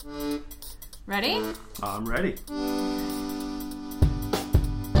Ready? I'm ready.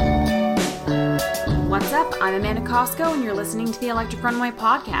 What's up? I'm Amanda Cosco, and you're listening to the Electric Runway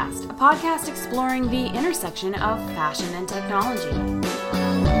podcast, a podcast exploring the intersection of fashion and technology.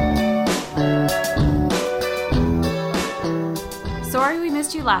 Sorry we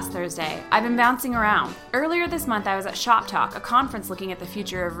missed you last Thursday. I've been bouncing around. Earlier this month, I was at Shop Talk, a conference looking at the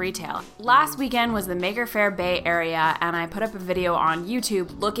future of retail. Last weekend was the Maker Faire Bay Area, and I put up a video on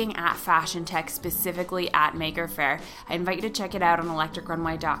YouTube looking at fashion tech, specifically at Maker Faire. I invite you to check it out on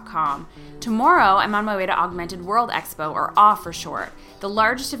electricrunway.com. Tomorrow, I'm on my way to Augmented World Expo, or AW for short, the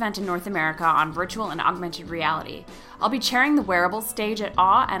largest event in North America on virtual and augmented reality. I'll be chairing the wearables stage at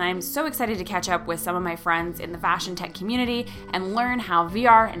AW, and I'm so excited to catch up with some of my friends in the fashion tech community and learn how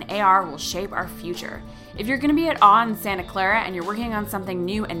VR and AR will shape our future. If you're going to be at AW in Santa Clara and you're working on something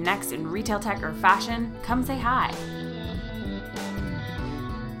new and next in retail tech or fashion, come say hi.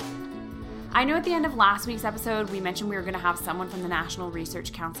 I know at the end of last week's episode, we mentioned we were going to have someone from the National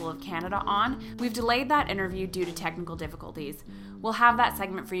Research Council of Canada on. We've delayed that interview due to technical difficulties. We'll have that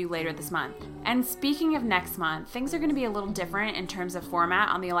segment for you later this month. And speaking of next month, things are going to be a little different in terms of format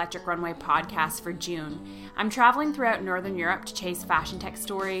on the Electric Runway podcast for June. I'm traveling throughout Northern Europe to chase fashion tech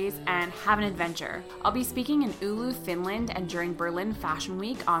stories and have an adventure. I'll be speaking in Oulu, Finland, and during Berlin Fashion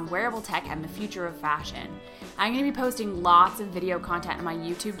Week on wearable tech and the future of fashion. I'm going to be posting lots of video content on my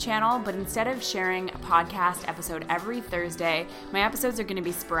YouTube channel, but instead of sharing a podcast episode every Thursday, my episodes are going to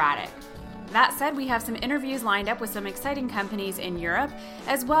be sporadic. That said, we have some interviews lined up with some exciting companies in Europe,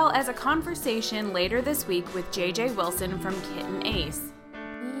 as well as a conversation later this week with JJ Wilson from Kitten Ace.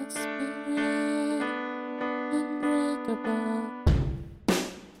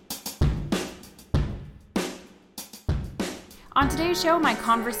 On today's show, my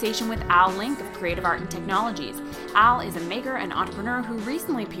conversation with Al Linke of Creative Art and Technologies. Al is a maker and entrepreneur who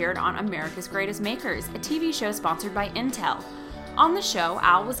recently appeared on America's Greatest Makers, a TV show sponsored by Intel. On the show,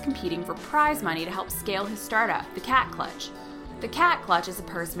 Al was competing for prize money to help scale his startup, the Cat Clutch. The Cat Clutch is a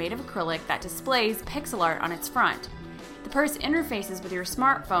purse made of acrylic that displays pixel art on its front. The purse interfaces with your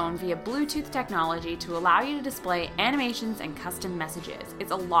smartphone via Bluetooth technology to allow you to display animations and custom messages.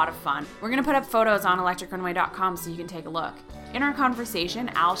 It's a lot of fun. We're going to put up photos on electricrunway.com so you can take a look. In our conversation,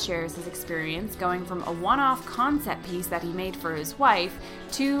 Al shares his experience going from a one-off concept piece that he made for his wife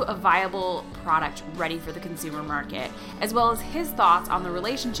to a viable product ready for the consumer market, as well as his thoughts on the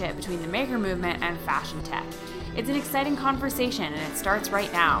relationship between the maker movement and fashion tech. It's an exciting conversation, and it starts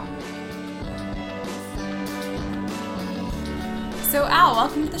right now. So Al,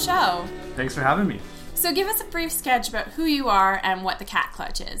 welcome to the show. Thanks for having me. So give us a brief sketch about who you are and what the Cat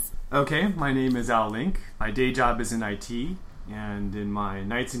Clutch is. Okay, my name is Al Linke. My day job is in IT, and in my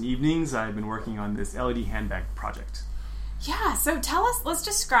nights and evenings, I've been working on this LED handbag project. Yeah, so tell us, let's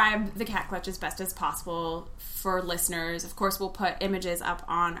describe the Cat Clutch as best as possible for listeners. Of course, we'll put images up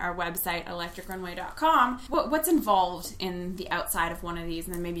on our website, electricrunway.com. What's involved in the outside of one of these,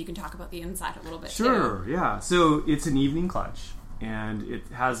 and then maybe you can talk about the inside a little bit too. Sure, yeah. So it's an evening clutch, and it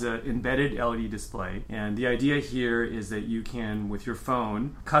has an embedded LED display. And the idea here is that you can, with your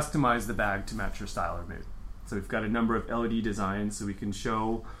phone, customize the bag to match your style or mood. So we've got a number of LED designs, so we can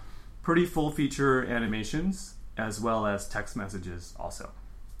show pretty full-feature animations as well as text messages also.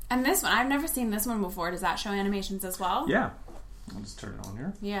 And this one, I've never seen this one before. Does that show animations as well? Yeah. I'll just turn it on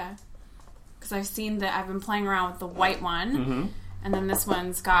here. Yeah. Because I've been playing around with the white one, and then this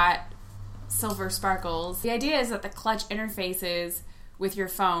one's got silver sparkles. The idea is that the clutch interfaces with your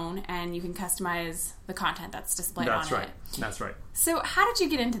phone, and you can customize the content that's displayed on it. That's right. So how did you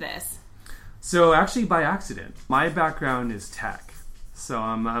get into this? So actually by accident. My background is tech. So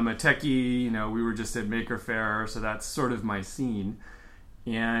I'm a techie, we were just at Maker Faire, so that's sort of my scene.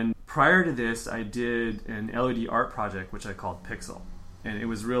 And prior to this, I did an LED art project, which I called Pixel. And it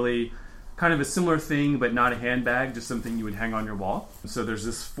was really kind of a similar thing, but not a handbag, just something you would hang on your wall. So there's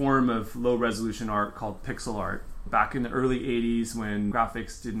this form of low-resolution art called pixel art. Back in the early 80s, when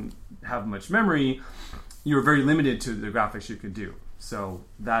graphics didn't have much memory, you were very limited to the graphics you could do. So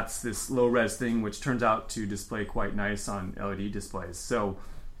that's this low-res thing, which turns out to display quite nice on LED displays. So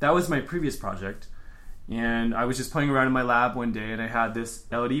that was my previous project. And I was just playing around in my lab one day, and I had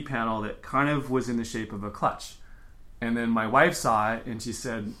this LED panel that kind of was in the shape of a clutch. And then my wife saw it, and she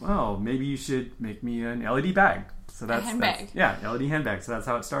said, "Oh, maybe you should make me an LED bag." So that's a handbag. LED handbag. So that's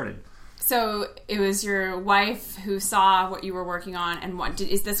how it started. So it was your wife who saw what you were working on, and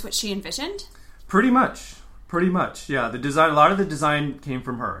is this what she envisioned? Pretty much. Yeah. The design, a lot of the design came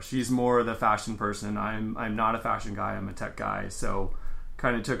from her. She's more the fashion person. I'm not a fashion guy. I'm a tech guy. So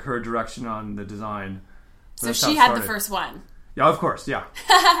kind of took her direction on the design. So she had the first one. Yeah, of course. Yeah.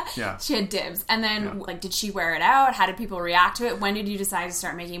 Yeah. She had dibs. And then, did she wear it out? How did people react to it? When did you decide to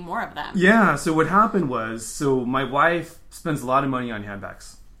start making more of them? Yeah. So what happened was, my wife spends a lot of money on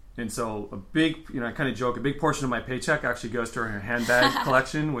handbags. And so a big, I kind of joke, a big portion of my paycheck actually goes to her handbag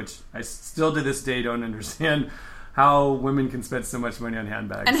collection, which I still to this day don't understand how women can spend so much money on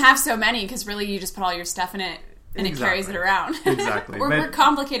handbags. And have so many, because really you just put all your stuff in it and it carries it around. Exactly. We're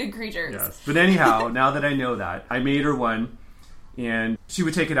complicated creatures. Yes. But anyhow, now that I know that, I made her one. And she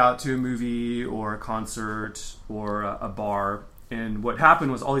would take it out to a movie or a concert or a bar. And what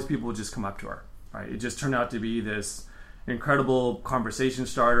happened was all these people would just come up to her. Right? It just turned out to be this incredible conversation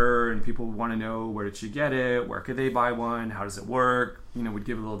starter, and people would want to know, where did she get it? Where could they buy one? How does it work? We'd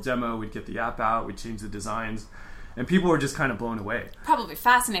give a little demo. We'd get the app out. We'd change the designs. And people were just kind of blown away. Probably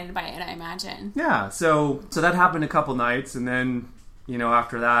fascinated by it, I imagine. Yeah. So that happened a couple nights. And then,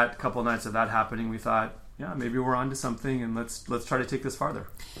 after that, a couple nights of that happening, we thought, yeah, maybe we're onto something, and let's try to take this farther.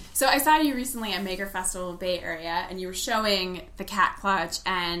 So I saw you recently at Maker Festival Bay Area, and you were showing the Cat Clutch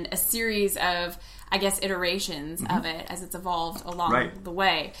and a series of, I guess, iterations of it as it's evolved along the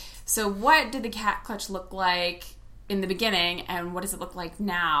way. So what did the Cat Clutch look like in the beginning, and what does it look like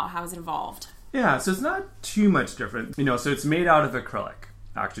now? How has it evolved? Yeah, so it's not too much different. So it's made out of acrylic,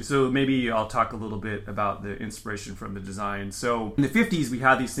 actually. So maybe I'll talk a little bit about the inspiration from the design. So in the 50s, we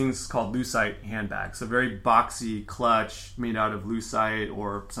had these things called lucite handbags. A very boxy clutch made out of lucite,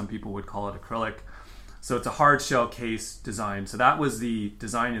 or some people would call it acrylic. So it's a hard shell case design. So that was the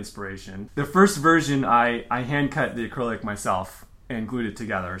design inspiration. The first version, I hand cut the acrylic myself and glued it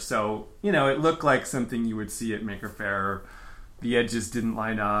together. So, it looked like something you would see at Maker Faire. The edges didn't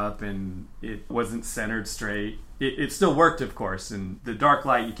line up and it wasn't centered straight. It still worked, of course. In the dark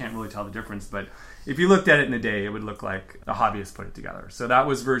light, you can't really tell the difference. But if you looked at it in the day, it would look like a hobbyist put it together. So that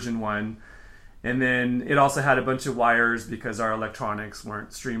was version 1. And then it also had a bunch of wires because our electronics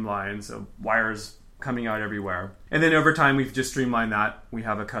weren't streamlined. So wires coming out everywhere. And then over time, we've just streamlined that. We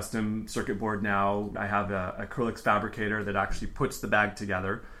have a custom circuit board now. I have an acrylics fabricator that actually puts the bag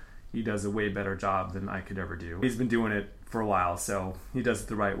together. He does a way better job than I could ever do. He's been doing it for a while, so he does it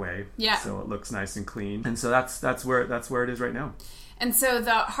the right way. Yeah. So it looks nice and clean. And so that's where it is right now. And so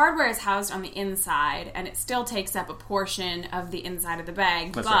the hardware is housed on the inside, and it still takes up a portion of the inside of the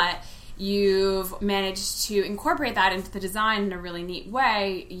bag. That's but right. You've managed to incorporate that into the design in a really neat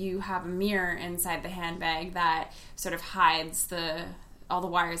way. You have a mirror inside the handbag that sort of hides all the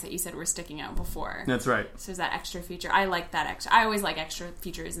wires that you said were sticking out before. That's right. So there's that extra feature. I like that extra. I always like extra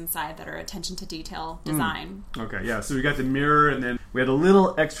features inside that are attention to detail design. Okay, yeah. So we got the mirror, and then we had a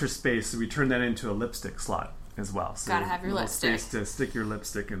little extra space, so we turned that into a lipstick slot as well. So gotta have your lipstick. Space to stick your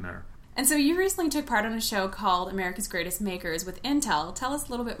lipstick in there. And so you recently took part on a show called America's Greatest Makers with Intel. Tell us a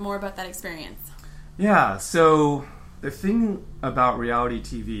little bit more about that experience. Yeah, so the thing about reality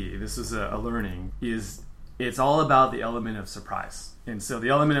TV, this is a learning, is it's all about the element of surprise. And so the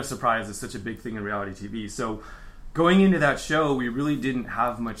element of surprise is such a big thing in reality TV. So going into that show, we really didn't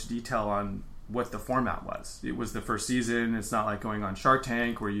have much detail on what the format was. It was the first season. It's not like going on Shark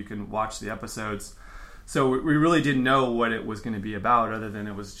Tank where you can watch the episodes. So we really didn't know what it was going to be about, other than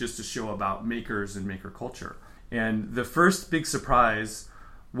it was just a show about makers and maker culture. And the first big surprise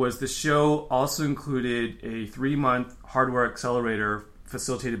was the show also included a 3-month hardware accelerator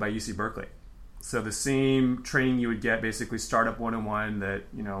facilitated by UC Berkeley. So the same training you would get, basically Startup 101, that,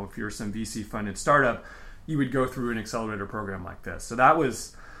 if you're some VC-funded startup, you would go through an accelerator program like this. So that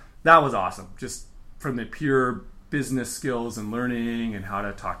was awesome, just from the pure business skills and learning and how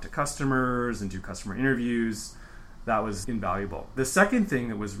to talk to customers and do customer interviews. That was invaluable. The second thing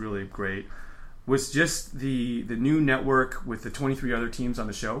that was really great was just the new network with the 23 other teams on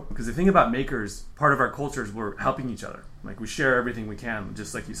the show. Because the thing about makers, part of our culture is we're helping each other. Like, we share everything we can,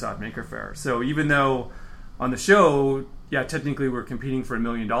 just like you saw at Maker Faire. So even though on the show, technically we're competing for $1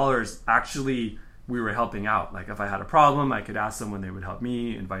 million, actually we were helping out. Like, if I had a problem, I could ask someone, they would help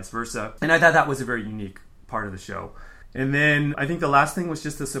me, and vice versa. And I thought that was a very unique part of the show. And then I think the last thing was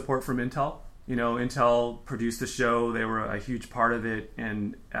just the support from Intel. Intel produced the show. They were a huge part of it.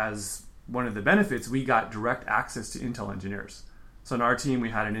 And as one of the benefits, we got direct access to Intel engineers. So in our team, we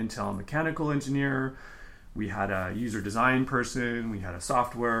had an Intel mechanical engineer, we had a user design person, we had a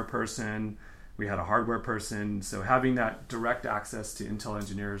software person, we had a hardware person. So having that direct access to Intel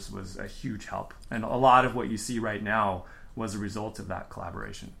engineers was a huge help. And a lot of what you see right now was a result of that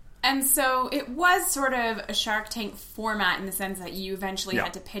collaboration. And so it was sort of a Shark Tank format in the sense that you eventually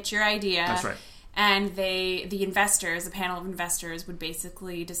had to pitch your idea. That's right. And the investors, the panel of investors, would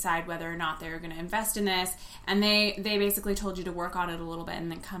basically decide whether or not they were going to invest in this. And they basically told you to work on it a little bit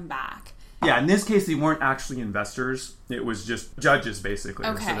and then come back. Yeah, in this case, they weren't actually investors. It was just judges, basically.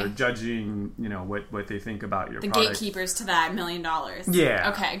 Okay. So they're judging, what they think about your the product. gatekeepers to that $1 million.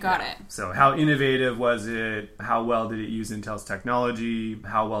 Yeah. Okay, got it. So how innovative was it? How well did it use Intel's technology?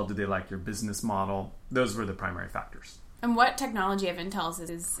 How well did they like your business model? Those were the primary factors. And what technology of Intel's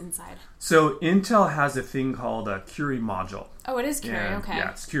is inside? So Intel has a thing called a Curie module. Oh, it is Curie, okay. Yeah,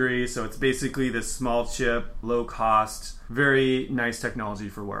 it's Curie. So it's basically this small chip, low cost, very nice technology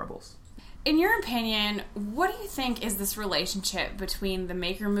for wearables. In your opinion, what do you think is this relationship between the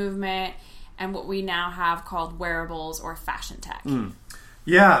maker movement and what we now have called wearables or fashion tech?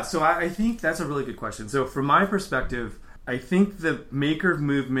 Yeah, so I think that's a really good question. So from my perspective, I think the maker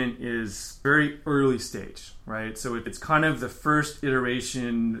movement is very early stage, right? So it's kind of the first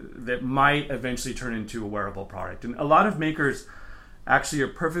iteration that might eventually turn into a wearable product. And a lot of makers actually are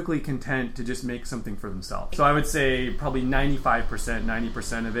perfectly content to just make something for themselves. So I would say probably 95%,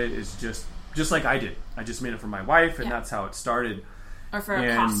 90% of it is just like I did. I just made it for my wife, and that's how it started. Or for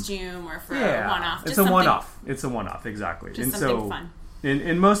a costume, or for a one-off. It's a one-off. It's a one-off, exactly. Just something fun.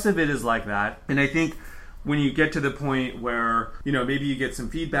 And most of it is like that. And I think when you get to the point where, maybe you get some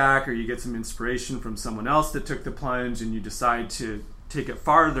feedback or you get some inspiration from someone else that took the plunge and you decide to take it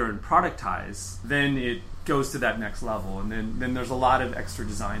farther and productize, then it goes to that next level. And then there's a lot of extra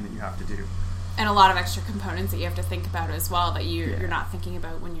design that you have to do. And a lot of extra components that you have to think about as well that you're not thinking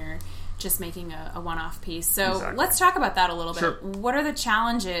about when you're just making a one-off piece. So Let's talk about that a little bit. Sure. What are the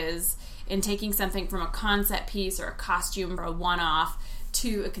challenges in taking something from a concept piece or a costume or a one-off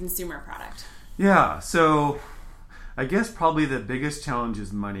to a consumer product? Yeah, so I guess probably the biggest challenge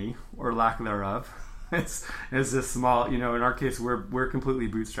is money or lack thereof. It's a small, in our case, we're completely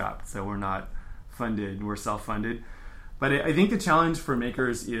bootstrapped, so we're not funded, we're self-funded. But I think the challenge for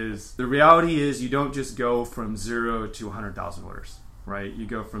makers is, the reality is you don't just go from 0 to 100,000 orders, right? You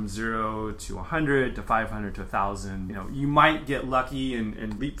go from 0 to 100 to 500 to 1,000. You might get lucky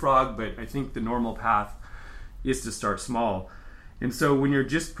and leapfrog, but I think the normal path is to start small. And so when you're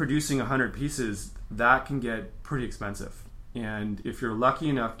just producing 100 pieces, that can get pretty expensive. And if you're lucky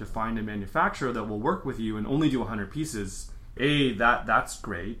enough to find a manufacturer that will work with you and only do 100 pieces, that's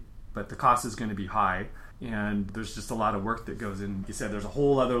great, but the cost is going to be high. And there's just a lot of work that goes in. You said there's a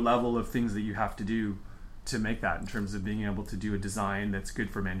whole other level of things that you have to do to make that, in terms of being able to do a design that's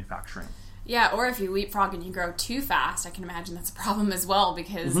good for manufacturing. Yeah, or if you leapfrog and you grow too fast, I can imagine that's a problem as well,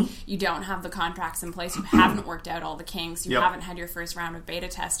 because you don't have the contracts in place, you haven't worked out all the kinks, you haven't had your first round of beta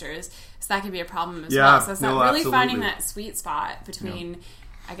testers, so that could be a problem as well. So it's not really finding that sweet spot between,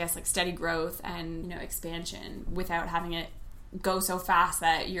 I guess, like steady growth and expansion without having it go so fast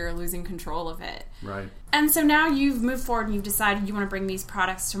that you're losing control of it. Right. And so now you've moved forward and you've decided you want to bring these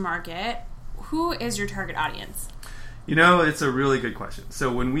products to market. Who is your target audience? It's a really good question.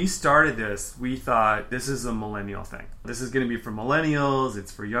 So when we started this, we thought this is a millennial thing. This is going to be for millennials.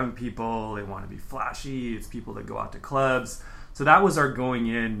 It's for young people. They want to be flashy. It's people that go out to clubs. So that was our going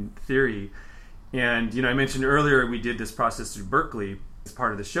in theory. And, I mentioned earlier we did this process through Berkeley as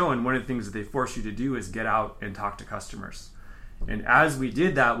part of the show. And one of the things that they force you to do is get out and talk to customers. And as we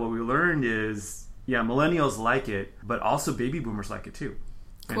did that, what we learned is, millennials like it, but also baby boomers like it too.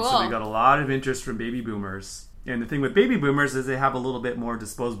 Cool. And so we got a lot of interest from baby boomers. And the thing with baby boomers is they have a little bit more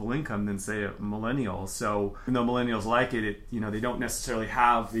disposable income than, say, a millennial. So even though millennials like it, they don't necessarily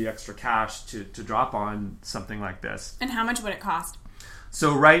have the extra cash to drop on something like this. And how much would it cost?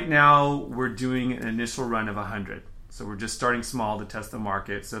 So right now we're doing an initial run of 100. So we're just starting small to test the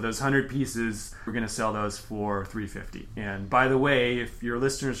market. So those 100 pieces, we're going to sell those for $350. And by the way, if your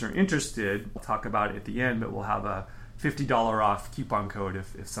listeners are interested, we'll talk about it at the end, but we'll have a $50 off coupon code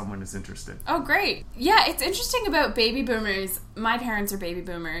if someone is interested. Oh, great. Yeah, it's interesting about baby boomers. My parents are baby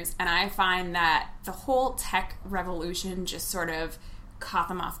boomers, and I find that the whole tech revolution just sort of caught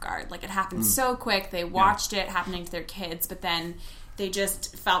them off guard. Like, it happened so quick. They watched it happening to their kids, but then they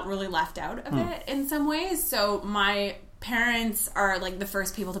just felt really left out of it in some ways. So my parents are like the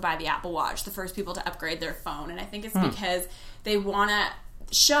first people to buy the Apple Watch, the first people to upgrade their phone, and I think it's because they want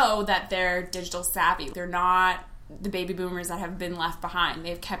to show that they're digital savvy. They're not the baby boomers that have been left behind.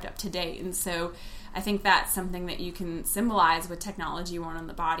 They've kept up to date. And so I think that's something that you can symbolize with technology worn on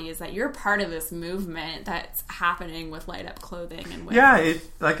the body, is that you're part of this movement that's happening with light up clothing. And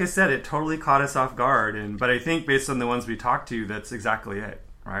with like I said, it totally caught us off guard. But I think based on the ones we talked to, that's exactly it,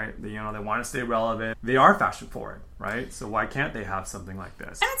 right? They want to stay relevant. They are fashion forward, right? So why can't they have something like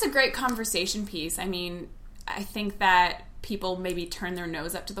this? And it's a great conversation piece. I mean, I think that people maybe turn their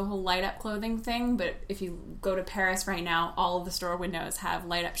nose up to the whole light up clothing thing, but if you go to Paris right now, all of the store windows have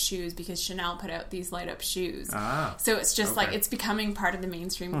light up shoes because Chanel put out these light up shoes. So it's just like it's becoming part of the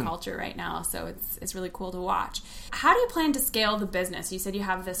mainstream culture right now, so it's really cool to watch. How do you plan to scale the business? You said you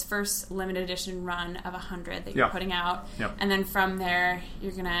have this first limited edition run of 100 that you're putting out, and then from there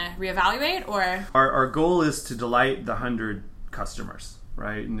you're gonna reevaluate, or our goal is to delight the 100 customers.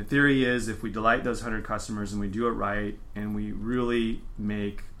 Right, and the theory is if we delight those 100 customers and we do it right and we really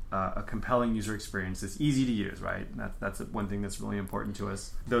make a compelling user experience that's easy to use, right? That's one thing that's really important to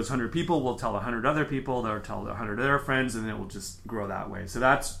us. Those 100 people will tell 100 other people, they'll tell 100 of their friends, and it will just grow that way. So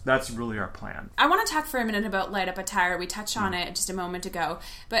that's really our plan. I want to talk for a minute about light up attire. We touched on it just a moment ago,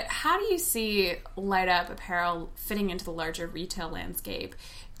 but how do you see light up apparel fitting into the larger retail landscape?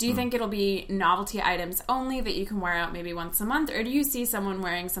 Do you think it'll be novelty items only that you can wear out maybe once a month, or do you see someone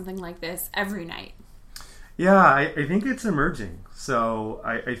wearing something like this every night? Yeah, I think it's emerging. So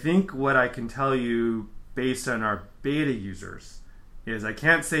I think what I can tell you based on our beta users is I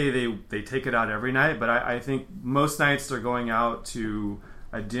can't say they take it out every night, but I think most nights they're going out to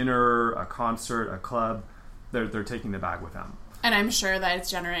a dinner, a concert, a club. They're taking the bag with them. And I'm sure that it's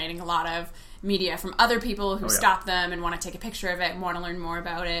generating a lot of media from other people who stop them and want to take a picture of it and want to learn more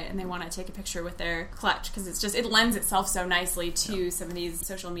about it, and they want to take a picture with their clutch because it lends itself so nicely to some of these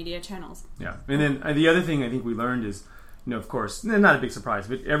social media channels. Yeah, and then the other thing I think we learned is, of course, not a big surprise,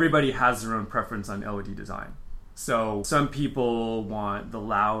 but everybody has their own preference on LED design. So some people want the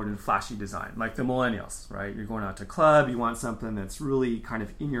loud and flashy design, like the millennials, right? You're going out to a club, you want something that's really kind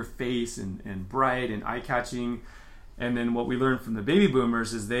of in your face and bright and eye-catching. And then what we learned from the baby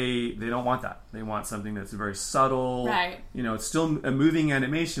boomers is they don't want that. They want something that's very subtle. Right. It's still a moving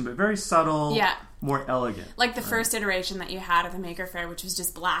animation, but very subtle, more elegant. Like the first iteration that you had at the Maker Faire, which was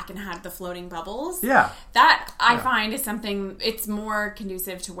just black and had the floating bubbles. Yeah. That, I find, is something, it's more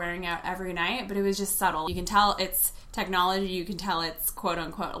conducive to wearing out every night, but it was just subtle. You can tell it's technology, you can tell it's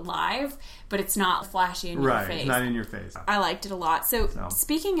quote-unquote alive, but it's not flashy in your face. Right, it's not in your face. I liked it a lot. So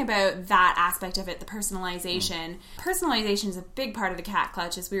speaking about that aspect of it, the personalization is a big part of the Cat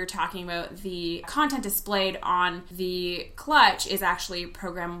Clutch. As we were talking about, the content displayed on the clutch is actually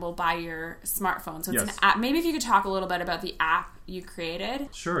programmable by your smartphone. So it's an app. Maybe if you could talk a little bit about the app you created.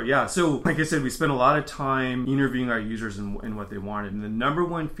 Sure, yeah. So like I said, we spent a lot of time interviewing our users and what they wanted. And the number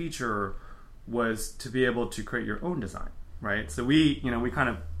one feature was to be able to create your own design, right? So we kind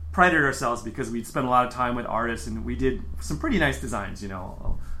of prided ourselves because we'd spent a lot of time with artists and we did some pretty nice designs,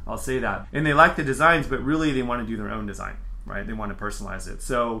 I'll say that. And they like the designs, but really they want to do their own design, right? They want to personalize it.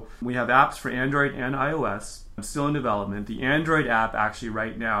 So we have apps for Android and iOS. I'm still in development. The Android app, actually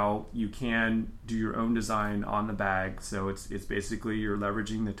right now, you can do your own design on the bag. So it's basically you're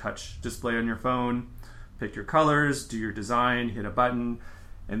leveraging the touch display on your phone, pick your colors, do your design, hit a button,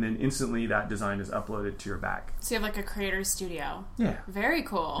 and then instantly that design is uploaded to your bag. So you have like a creator studio. Yeah. Very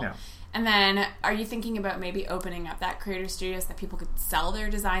cool. Yeah. And then are you thinking about maybe opening up that creator studio so that people could sell their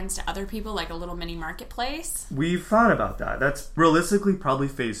designs to other people, like a little mini marketplace? We've thought about that. That's realistically probably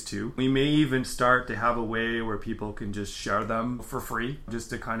phase 2. We may even start to have a way where people can just share them for free,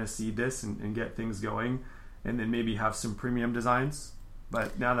 just to kind of seed this and get things going, and then maybe have some premium designs.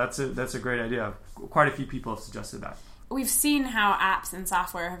 But now that's a great idea. Quite a few people have suggested that. We've seen how apps and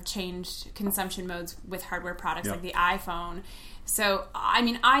software have changed consumption modes with hardware products like the iPhone. So,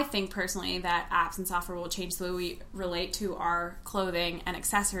 I think personally that apps and software will change the way we relate to our clothing and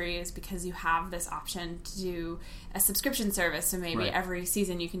accessories because you have this option to do a subscription service. So maybe every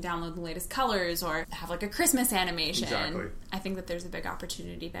season you can download the latest colors or have like a Christmas animation. Exactly. I think that there's a big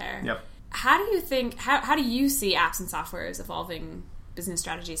opportunity there. Yep. How do you see apps and software as evolving business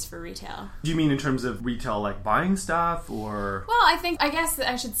strategies for retail? Do you mean in terms of retail, like buying stuff, or? Well, I guess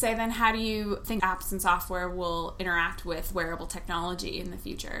I should say then, how do you think apps and software will interact with wearable technology in the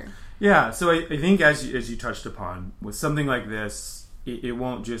future? Yeah, so I think as you touched upon, with something like this, it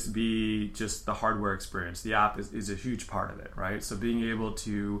won't just be just the hardware experience. The app is a huge part of it, right? So being able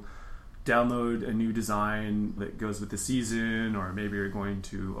to download a new design that goes with the season, or maybe you're going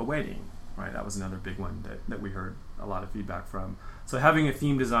to a wedding, right? That was another big one that we heard a lot of feedback from. So having a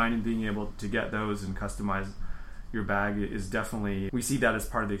theme design and being able to get those and customize your bag is definitely, we see that as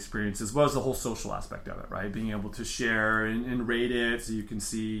part of the experience, as well as the whole social aspect of it, right? Being able to share and rate it so you can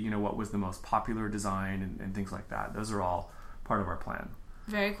see, what was the most popular design and things like that. Those are all part of our plan.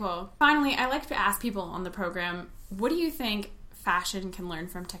 Very cool. Finally, I like to ask people on the program, what do you think fashion can learn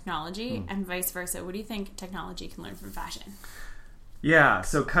from technology and vice versa? What do you think technology can learn from fashion? Yeah,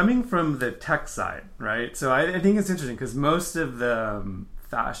 so coming from the tech side, right? So I think it's interesting because most of the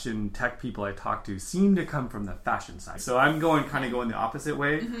fashion tech people I talk to seem to come from the fashion side. So I'm going the opposite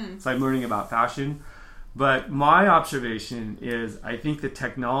way. So I'm learning about fashion. But my observation is I think the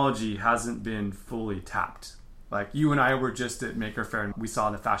technology hasn't been fully tapped. Like you and I were just at Maker Faire and we saw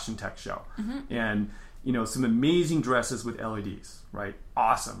the fashion tech show. And, some amazing dresses with LEDs, right?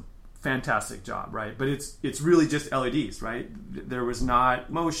 Awesome. Fantastic job, right? But it's really just LEDs, right? There was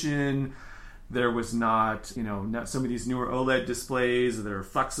not motion. There was not some of these newer OLED displays that are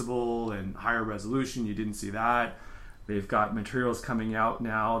flexible and higher resolution. You didn't see that. They've got materials coming out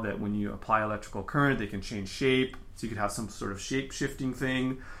now that when you apply electrical current, they can change shape. So you could have some sort of shape shifting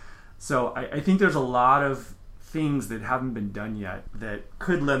thing. So I think there's a lot of things that haven't been done yet that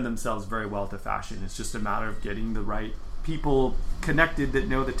could lend themselves very well to fashion. It's just a matter of getting the right people connected that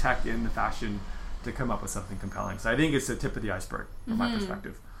know the tech and the fashion to come up with something compelling. So I think it's the tip of the iceberg from my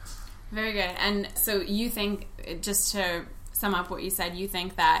perspective. Very good. And so you think, just to sum up what you said, you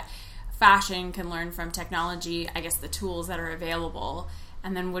think that fashion can learn from technology, I guess the tools that are available,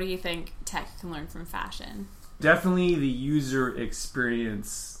 and then what do you think tech can learn from fashion? Definitely the user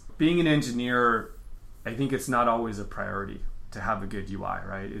experience. Being an engineer, I think it's not always a priority to have a good UI,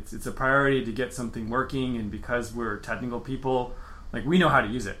 right? It's a priority to get something working, and because we're technical people, like we know how to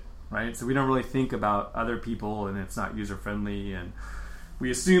use it, right? So we don't really think about other people and it's not user friendly, and we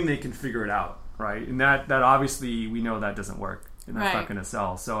assume they can figure it out, right? And that obviously we know that doesn't work, and that's not going to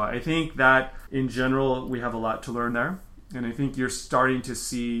sell. So I think that in general we have a lot to learn there, and I think you're starting to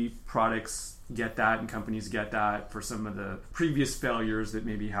see products get that and companies get that for some of the previous failures that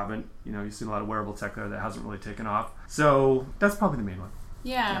maybe haven't. You've seen a lot of wearable tech there that hasn't really taken off. So that's probably the main one.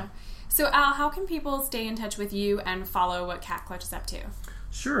 Yeah. So Al, how can people stay in touch with you and follow what Cat Clutch is up to?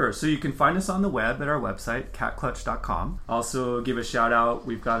 Sure. So you can find us on the web at our website, catclutch.com. Also give a shout out.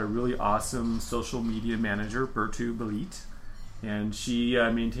 We've got a really awesome social media manager, Bertu Belit. And she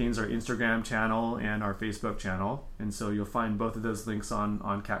maintains our Instagram channel and our Facebook channel. And so you'll find both of those links on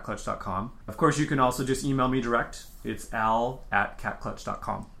catclutch.com. Of course, you can also just email me direct. It's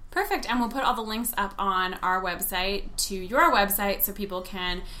al@catclutch.com. Perfect. And we'll put all the links up on our website to your website so people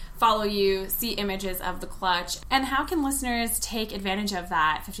can follow you, see images of the clutch. And how can listeners take advantage of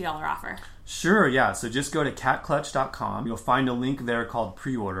that $50 offer? Sure, yeah. So just go to catclutch.com. You'll find a link there called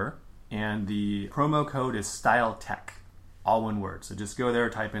pre-order. And the promo code is StyleTech. All one word. So just go there,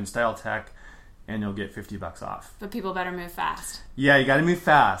 type in StyleTech, and you'll get $50 off. But people better move fast. Yeah, you got to move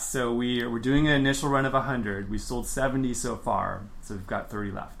fast. So we're doing an initial run of 100. We sold 70 so far, so we've got 30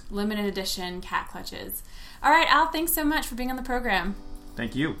 left. Limited edition cat clutches. All right, Al, thanks so much for being on the program.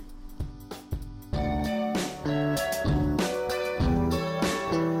 Thank you.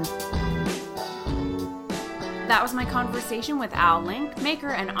 That was my conversation with Al Link, maker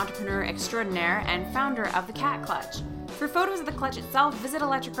and entrepreneur extraordinaire and founder of the Cat Clutch. For photos of the clutch itself, visit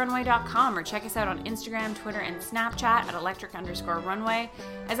electricrunway.com or check us out on Instagram, Twitter, and Snapchat at electric_runway.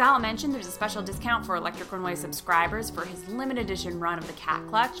 As Al mentioned, there's a special discount for Electric Runway subscribers for his limited edition run of the Cat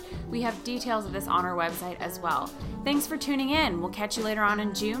Clutch. We have details of this on our website as well. Thanks for tuning in. We'll catch you later on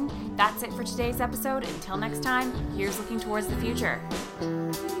in June. That's it for today's episode. Until next time, here's looking towards the future.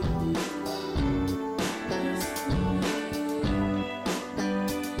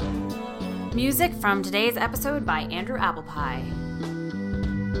 Music from today's episode by Andrew Applepie.